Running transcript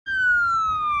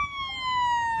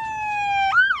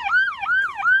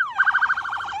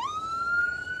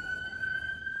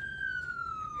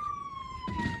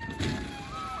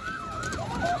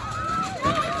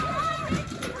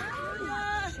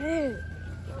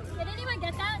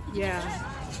get that? Yeah.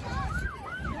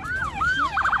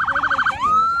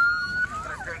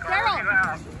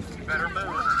 Daryl! You better move.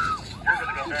 You're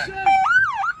gonna go next.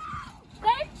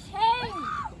 They're chained!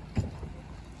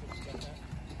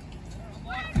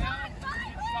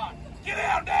 Get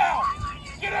out now!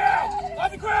 Get out!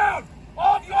 On the ground!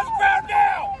 All of you on the ground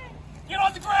now! Get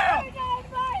on the ground!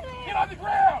 Get on the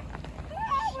ground!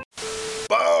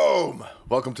 Boom!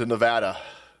 Welcome to Nevada.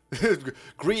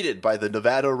 Greeted by the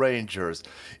Nevada Rangers.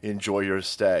 Enjoy your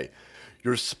stay.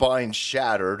 Your spine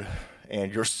shattered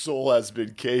and your soul has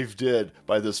been caved in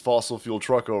by this fossil fuel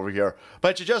truck over here.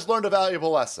 But you just learned a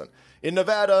valuable lesson. In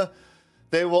Nevada,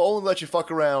 they will only let you fuck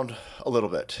around a little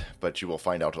bit, but you will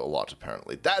find out a lot,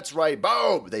 apparently. That's right,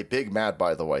 boom! They big mad,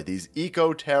 by the way. These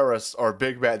eco-terrorists are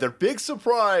big mad. They're big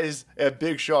surprise and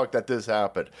big shock that this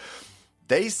happened.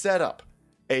 They set up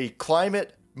a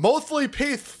climate, mostly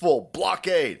peaceful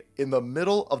blockade in the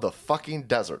middle of the fucking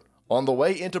desert, on the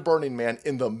way into Burning Man,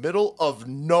 in the middle of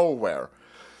nowhere.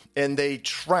 And they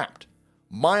trapped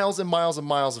miles and miles and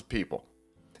miles of people.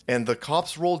 And the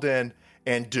cops rolled in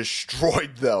and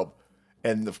destroyed them.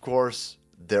 And of course,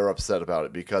 they're upset about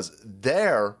it because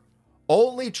they're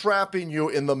only trapping you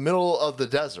in the middle of the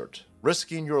desert,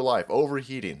 risking your life,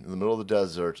 overheating in the middle of the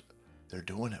desert. They're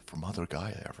doing it for Mother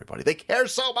Gaia, everybody. They care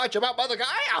so much about Mother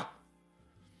Gaia.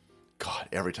 God,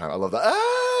 every time I love that.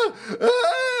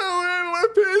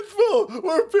 We're peaceful.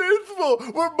 We're peaceful.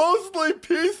 We're mostly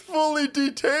peacefully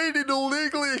detaining,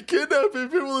 illegally and kidnapping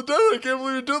people in the desert. I can't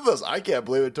believe we did this. I can't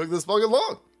believe it took this fucking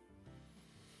long.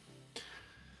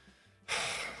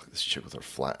 This chick with her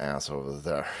flat ass over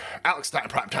there. Alex Stein,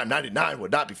 Primetime 99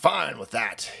 would not be fine with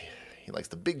that. He likes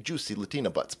the big, juicy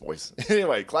Latina butts, boys.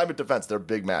 Anyway, climate defense, they're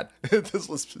big mad. This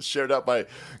was shared out by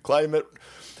Climate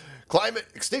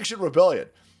Extinction Rebellion.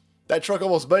 That truck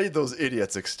almost made those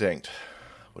idiots extinct.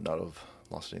 Would not have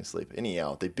lost any sleep.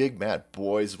 Anyhow, they big mad,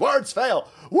 boys. Words fail.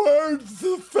 Words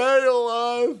fail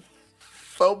us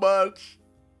so much.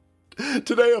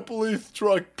 Today, a police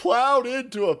truck plowed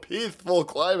into a peaceful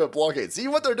climate blockade. See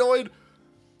what they're doing?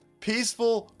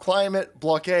 Peaceful climate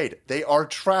blockade. They are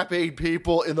trapping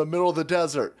people in the middle of the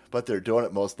desert, but they're doing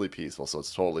it mostly peaceful, so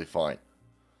it's totally fine.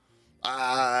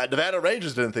 Nevada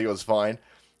Rangers didn't think it was fine,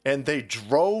 and they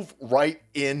drove right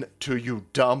into you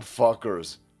dumb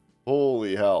fuckers.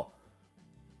 Holy hell.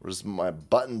 Where's my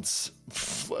buttons?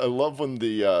 I love when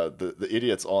the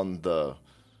idiots on the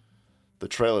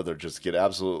trailer there just get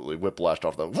absolutely whiplashed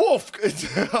off the woof.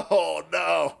 Oh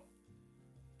no.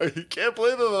 You can't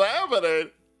believe this is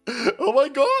happening. Oh my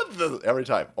god. This is every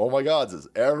time. Oh my god, this is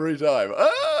every time.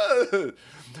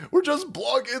 We're just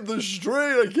blocking the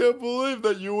street. I can't believe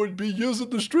that you would be using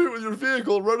the street with your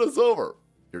vehicle and run us over.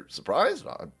 You're surprised?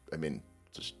 I mean,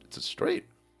 it's a street.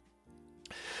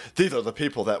 These are the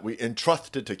people that we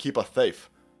entrusted to keep us safe.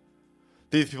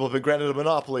 These people have been granted a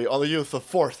monopoly on the use of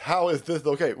force. How is this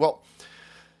okay? Well,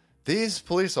 these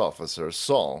police officers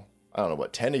saw, I don't know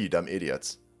what, 10 of you dumb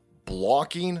idiots,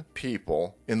 blocking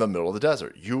people in the middle of the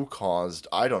desert. You caused,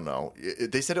 I don't know,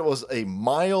 they said it was a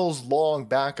miles-long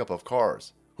backup of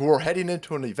cars who were heading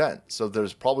into an event. So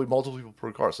there's probably multiple people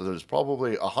per car. So there's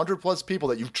probably 100+ people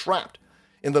that you've trapped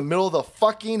in the middle of the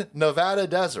fucking Nevada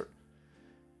desert.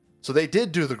 So they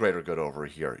did do the greater good over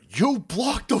here. You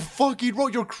blocked the fucking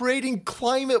road. You're creating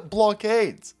climate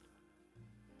blockades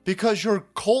because you're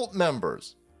cult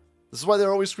members. This is why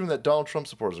they're always screaming that Donald Trump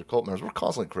supporters are cult members. We're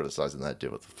constantly criticizing that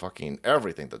dude with fucking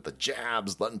everything. The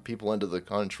jabs, letting people into the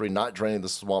country, not draining the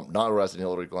swamp, not arresting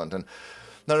Hillary Clinton.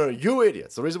 No, you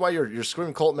idiots. The reason why you're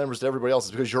screaming cult members to everybody else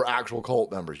is because you're actual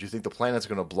cult members. You think the planet's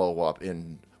going to blow up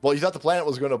in... Well, you thought the planet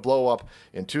was going to blow up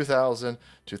in 2000,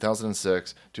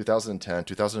 2006, 2010,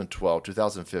 2012,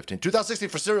 2015, 2016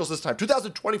 for cereals this time,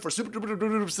 2020 for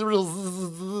super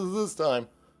cereals this time.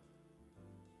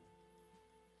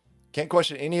 Can't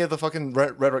question any of the fucking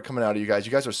rhetoric coming out of you guys.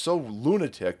 You guys are so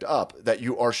lunatic up that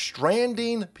you are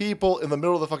stranding people in the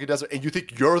middle of the fucking desert and you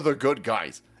think you're the good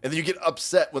guys. And then you get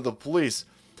upset when the police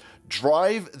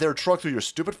drive their truck through your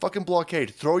stupid fucking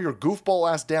blockade, throw your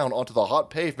goofball ass down onto the hot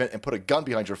pavement and put a gun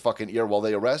behind your fucking ear while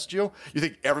they arrest you. You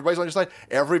think everybody's on your side?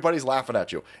 Everybody's laughing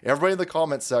at you. Everybody in the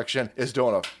comment section is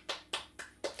doing a...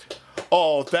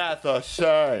 Oh, that's a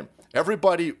shame.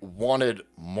 Everybody wanted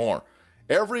more.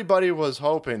 Everybody was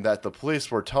hoping that the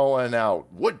police were towing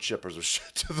out wood chippers or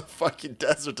shit to the fucking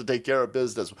desert to take care of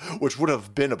business, which would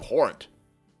have been abhorrent.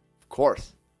 Of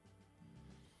course.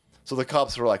 So the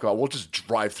cops were like, well, we'll just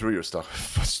drive through your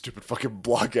stuff. Stupid fucking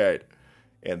blockade.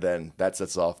 And then that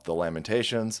sets off the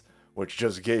Lamentations, which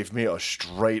just gave me a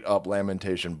straight up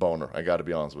lamentation boner. I gotta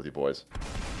be honest with you, boys.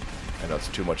 I know it's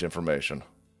too much information.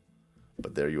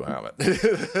 But there you have it.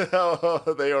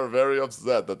 They are very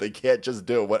upset that they can't just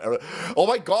do whatever. Oh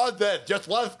my God, then. Just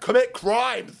let us commit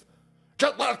crimes.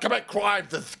 Just let us commit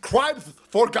crimes. It's crimes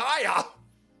for Gaia.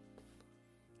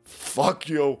 Fuck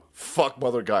you. Fuck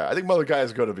Mother Gaia. I think Mother Gaia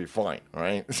is going to be fine, all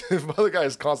right? Mother Gaia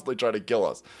is constantly trying to kill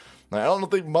us. Now, I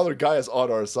don't think Mother Gaia is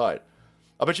on our side.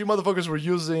 I bet you motherfuckers were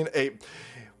using a...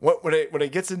 When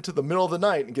it gets into the middle of the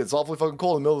night and gets awfully fucking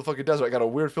cold in the middle of the fucking desert, I got a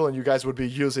weird feeling you guys would be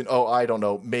using, I don't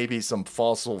know, maybe some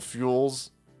fossil fuels.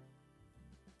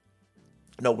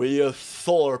 No, we use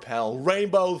solar panels,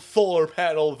 rainbow solar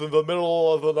panels in the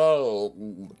middle of the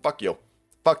night. Fuck you.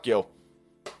 Fuck you.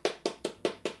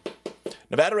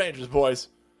 Nevada Rangers, boys.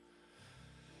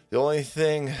 The only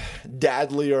thing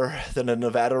dadlier than a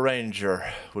Nevada Ranger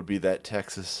would be that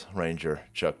Texas Ranger,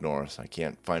 Chuck Norris. I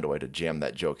can't find a way to jam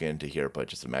that joke into here, but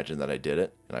just imagine that I did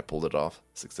it, and I pulled it off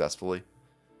successfully,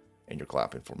 and you're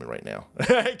clapping for me right now.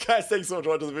 Hey, guys, thanks so much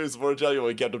for watching the video. Support the channel.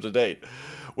 We kept up to date.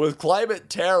 With climate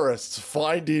terrorists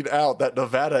finding out that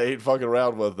Nevada ain't fucking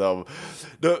around with them,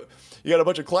 you got a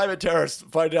bunch of climate terrorists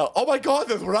finding out, oh my God,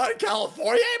 we're not in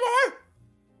California anymore?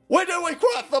 When did we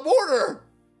cross the border?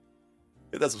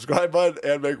 Hit that subscribe button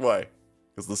and make way,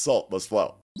 because the salt must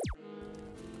flow.